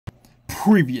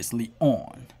Previously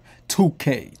on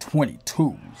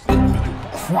 2K22's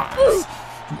crimes.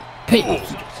 Pay for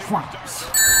your crimes.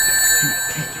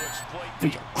 For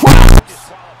your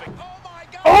crimes.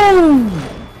 Oh!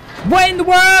 What in the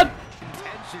world?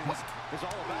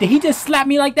 Did he just slap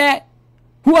me like that?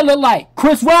 Who I look like?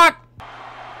 Chris Rock?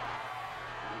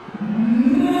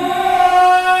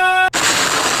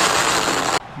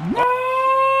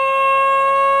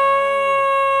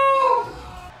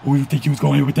 Oh, you think you was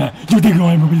going in with that? You think you was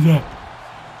going in with that?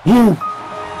 Woo!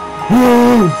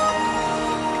 Woo!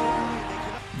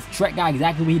 This Shrek got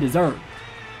exactly what he deserved.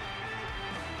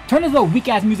 Turn this little weak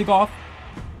ass music off.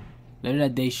 Later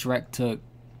that day, Shrek took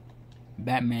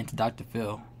Batman to Dr.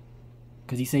 Phil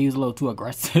because he said he was a little too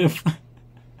aggressive.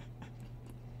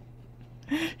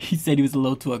 He said he was a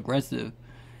little too aggressive.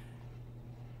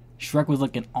 Shrek was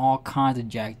looking all kinds of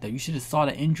jacked up. You should have saw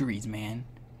the injuries, man.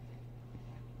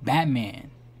 Batman.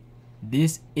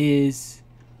 This is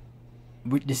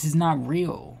not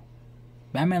real.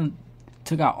 Batman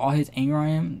took out all his anger on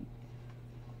him,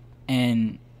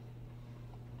 and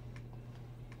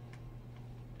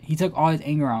he took all his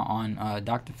anger out on not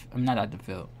Dr.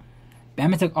 Phil.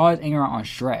 Batman took all his anger out on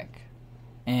Shrek,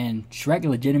 and Shrek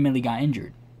legitimately got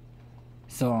injured.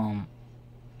 So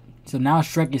now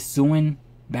Shrek is suing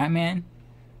Batman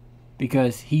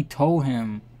because he told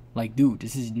him, like, dude,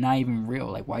 this is not even real.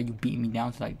 Like, why you beating me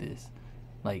down like this?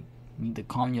 Like, you need to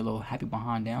calm your little happy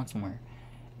behind down somewhere.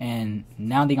 And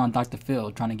now they on Dr.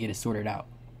 Phil trying to get it sorted out.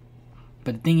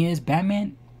 But the thing is,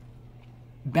 Batman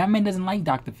doesn't like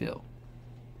Dr. Phil.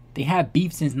 They had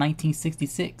beef since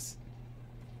 1966.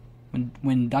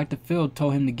 When Dr. Phil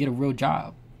told him to get a real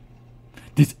job.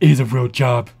 This is a real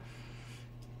job.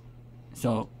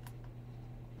 So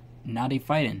now they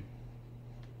fighting.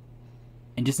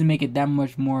 And just to make it that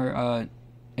much more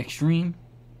extreme,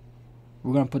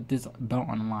 we're going to put this belt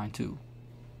on the line too.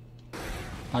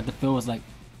 Dr. Phil was like,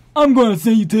 I'm going to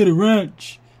send you to the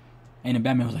ranch. And then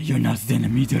Batman was like, you're not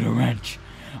sending me to the ranch.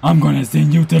 I'm going to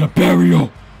send you to the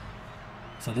burial.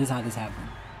 So this is how this happened.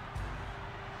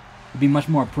 It'd be much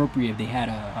more appropriate if they had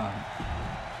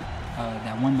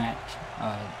that one match,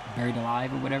 Buried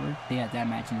Alive or whatever. They had that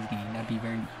match in this game. That'd be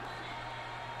very...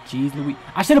 Jeez Louise.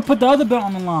 I should have put the other belt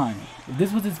on the line. If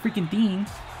this was his freaking theme.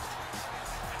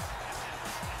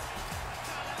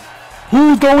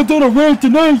 Who's going to the ring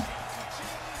tonight?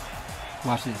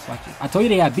 Watch this, watch this. I told you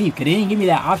they had beef because they didn't give me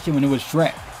that option when it was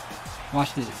Shrek.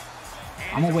 Watch this.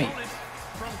 I'm gonna wait.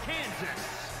 From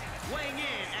Kansas, weighing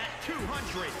in at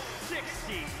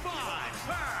 265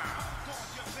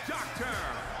 pounds, Dr.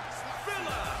 Phil.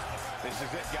 This is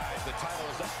it, guys. The title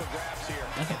is up for grabs here.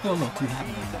 I can feel a little too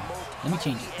happy right now. Let me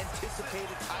change it.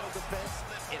 Anticipated title defense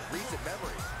in recent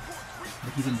memory.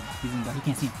 Look, he's in he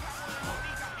can't see him.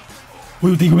 What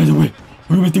do you think you're messing with?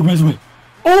 What do you think you're messing with?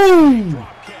 Oh!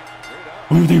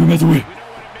 What do you think you're messing with?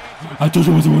 I told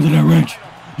you I wasn't going to that ranch.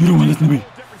 You don't want to listen to me.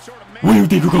 Where do you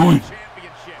think you're going?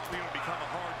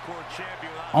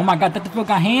 Oh my God, Dr. Phil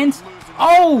got hands?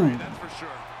 Oh!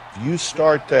 If you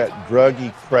start that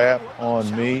druggy crap on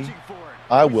me,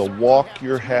 I will walk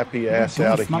your happy ass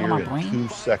out of here in 2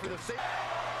 seconds.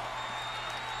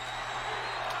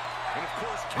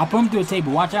 I'll put him through a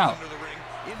table, watch out.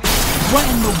 What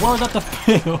in the world, Dr.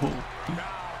 Phil?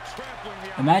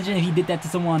 Imagine if he did that to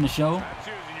someone on the show.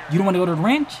 You don't want to go to the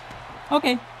ranch?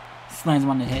 Okay. Slams him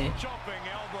on the head.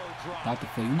 Dr.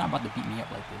 Phil, you're not about to beat me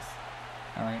up like this.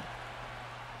 Alright?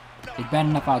 It's bad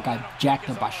enough I got jacked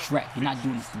up by Shrek. You're not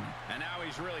doing this to me. And now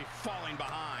he's really falling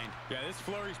behind. Yeah, this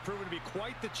flurry's proven to be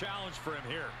quite the challenge for him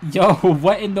here. Yo,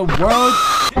 what in the world?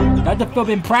 Dr. Phil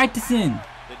been practicing.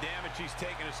 The damage he's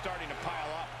taken is starting to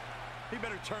pile up. He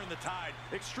better turn the tide.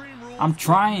 Extreme rules. I'm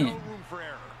trying. No room for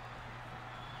error.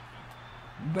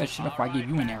 You better shut up before I give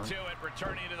you an error.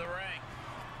 Returning to the ring.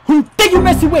 Who think you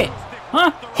messing with?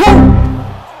 Huh?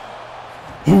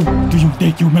 Who do you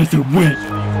think you messing with?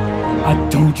 I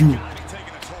told you.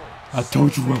 I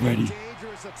told you already.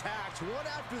 Dangerous attacks, one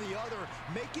after the other,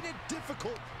 making it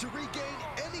difficult to regain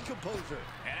any composure.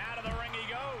 And out of the ring he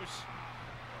goes.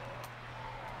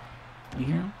 You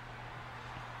hear him?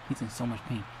 He's in so much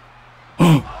pain.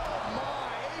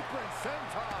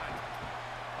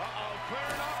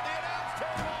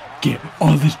 Get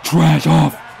all this trash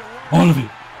off. All of it.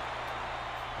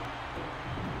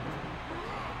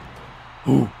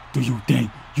 Who do you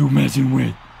think you messing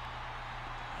with?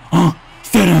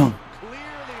 Sit down.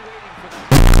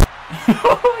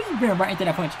 You ran right into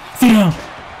that punch. Sit down.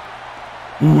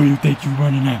 Who do you think you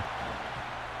running at?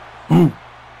 Who?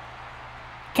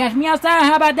 Catch me outside.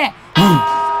 How about that? And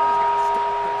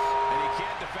he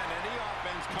can't defend any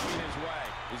offense coming his way.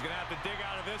 He's going to have to dig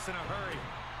out of this in a hurry.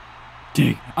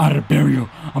 Dig out of the burial.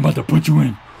 I'm about to put you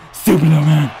in. Stupid little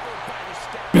man.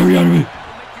 Bury out of it.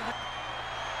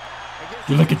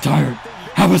 You're looking tired.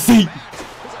 Have a seat.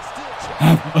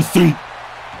 Have a seat.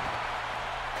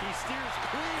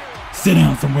 Sit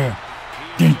down somewhere.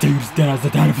 Didn't tell you to stand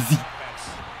outside of a seat.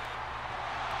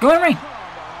 Go in the ring.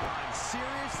 Sit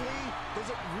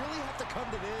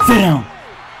down.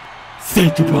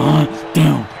 Sit your behind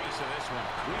down.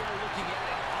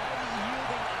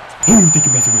 Who do you think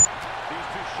you're messing with?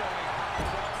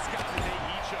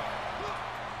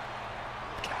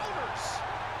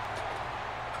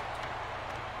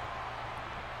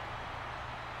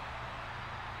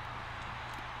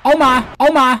 Oh my!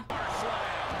 Oh my!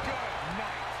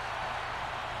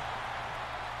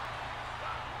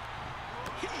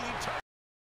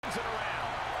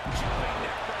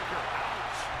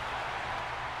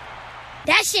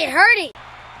 That shit hurting.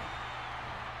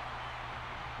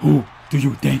 Who do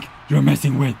you think you're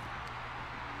messing with?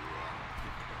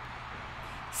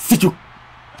 Sit your...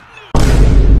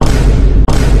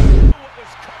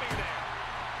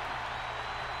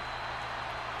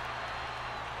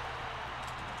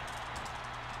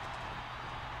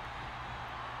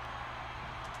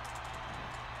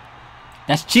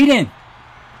 That's cheating.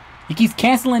 He keeps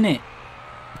canceling it.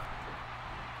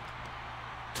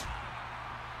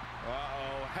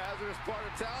 Uh-oh, hazardous part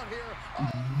of town here.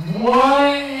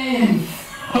 What?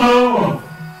 Oh!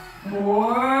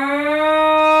 Whoa!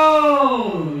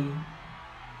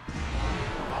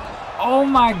 Oh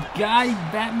my God, he's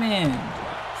Batman.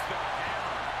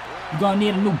 You're gonna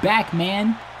need a new back,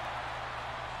 man.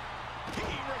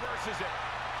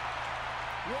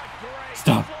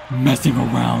 Stop messing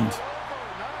around.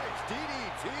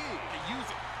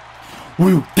 Where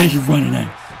do you think you're running at?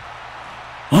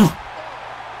 Huh?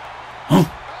 Huh?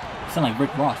 You sound like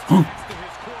Rick Ross. Huh?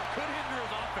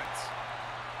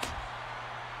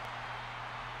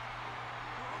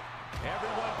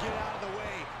 Everyone get out of the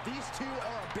way. These two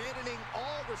are abandoning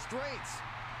all restraints.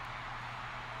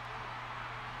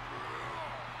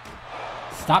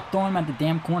 Stop throwing him at the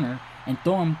damn corner and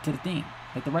throw him to the thing.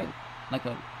 Like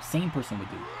a sane person would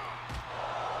do.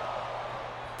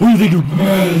 Who do you think you're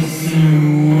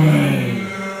messing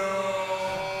with?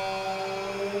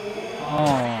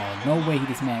 Oh, no way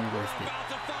this man reversed it.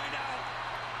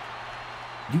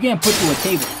 You getting put through a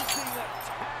table.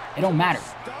 It don't matter.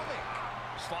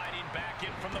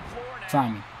 Try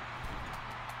me.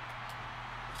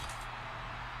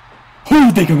 Who do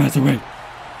you think I'm messing with?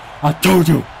 I told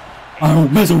you, I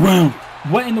don't mess around.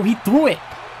 What in the... He threw it.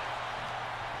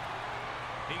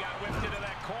 He got whipped into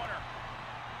that corner.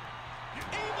 You're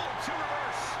able to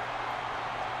reverse.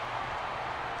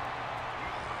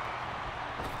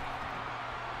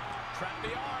 Trap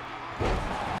the arm.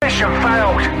 Mission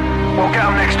failed. We'll get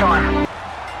them next time.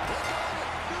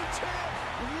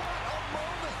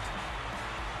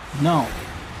 No.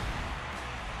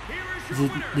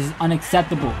 This is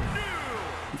unacceptable.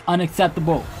 It's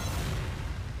unacceptable.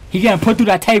 He getting put through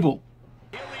that table.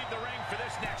 He'll leave the ring for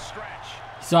this next stretch.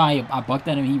 So I bucked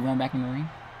at him and he ran back in the ring.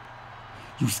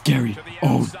 You scary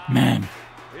old man.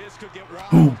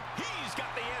 Who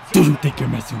do you think you're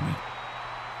messing with?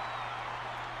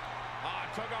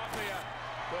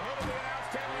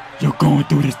 You're going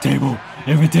through this table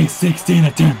if it takes 16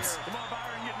 attempts.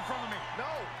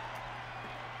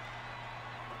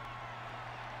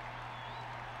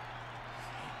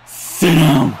 Sit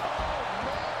down.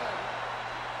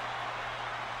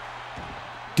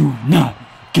 Do not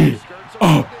get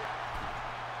up.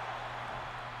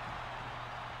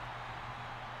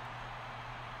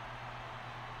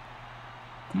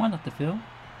 Come on, Dr. Phil. What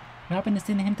happened to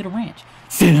sending him to the ranch?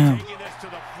 Sit down.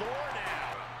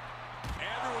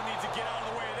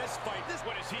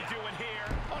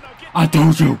 I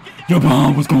told you, your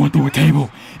behind was going through a table.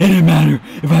 It didn't matter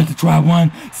if I had to try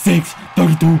 1, 6,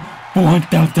 32,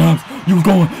 400,000 times. You was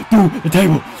going through the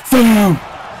table. Sit down.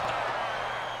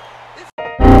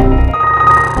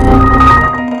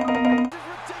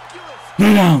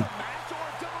 Lay down.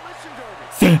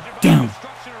 Sit down.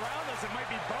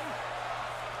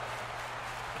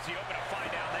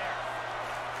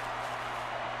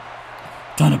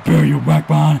 Time to bury your back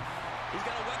behind.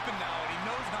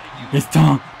 It's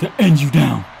time to end you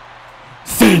down.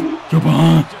 Sit your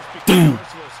behind down.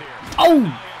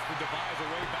 Oh!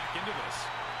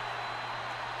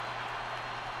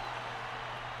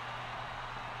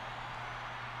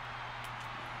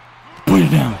 Put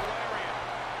it down.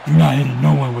 You're not hitting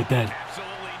no one with that.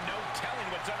 Absolutely no telling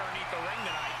what's underneath the ring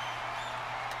tonight.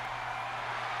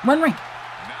 Run ring.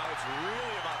 Now it's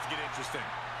really about to get interesting.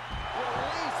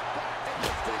 Release back.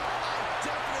 Interesting. I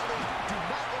definitely do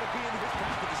not want to be in his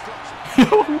path of destruction.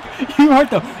 You heard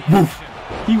the woof.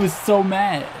 He was so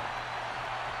mad.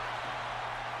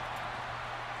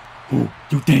 Oh,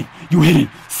 you think you hit it?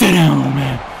 Sit down, old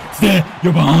man. Sit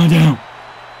your behind down.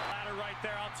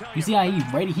 You see how he's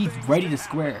ready? He's ready to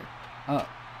square up.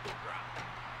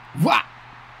 What?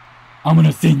 I'm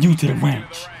gonna send you to the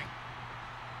ranch.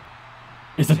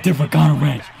 It's a different kind of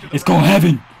ranch. It's called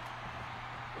heaven.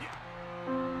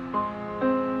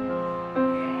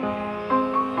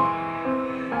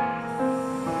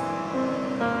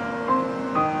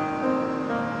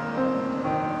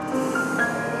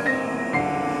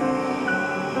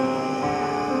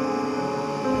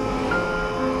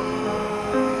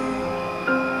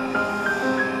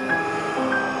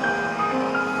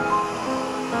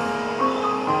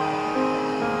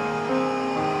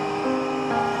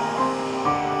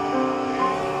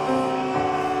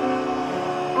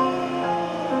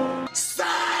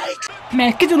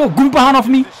 Man, get your little goon behind off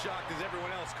me.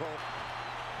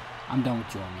 I'm done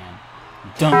with you, man.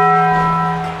 I'm done.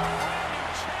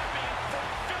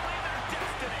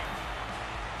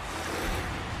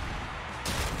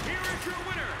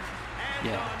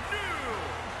 Yeah.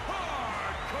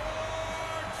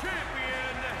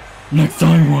 Next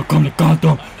time you wanna come to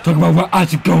Gotham, talk about where I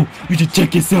should go, you should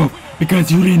check yourself,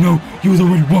 because you didn't know you was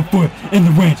already 1 foot in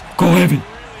the ranch called heaven.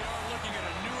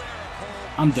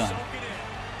 I'm done.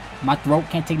 My throat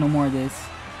can't take no more of this.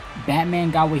 Batman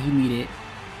got what he needed.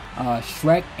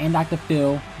 Shrek and Dr.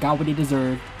 Phil got what they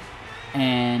deserved.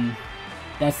 And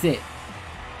that's it.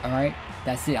 Alright?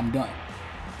 That's it. I'm done.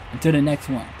 Until the next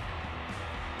one.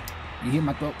 You hear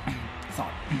my throat? It's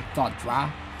all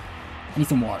dry. I need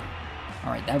some water.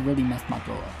 Alright, that really messed my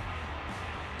throat up.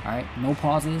 Alright? No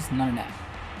pauses. None of that.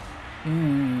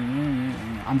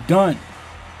 I'm done.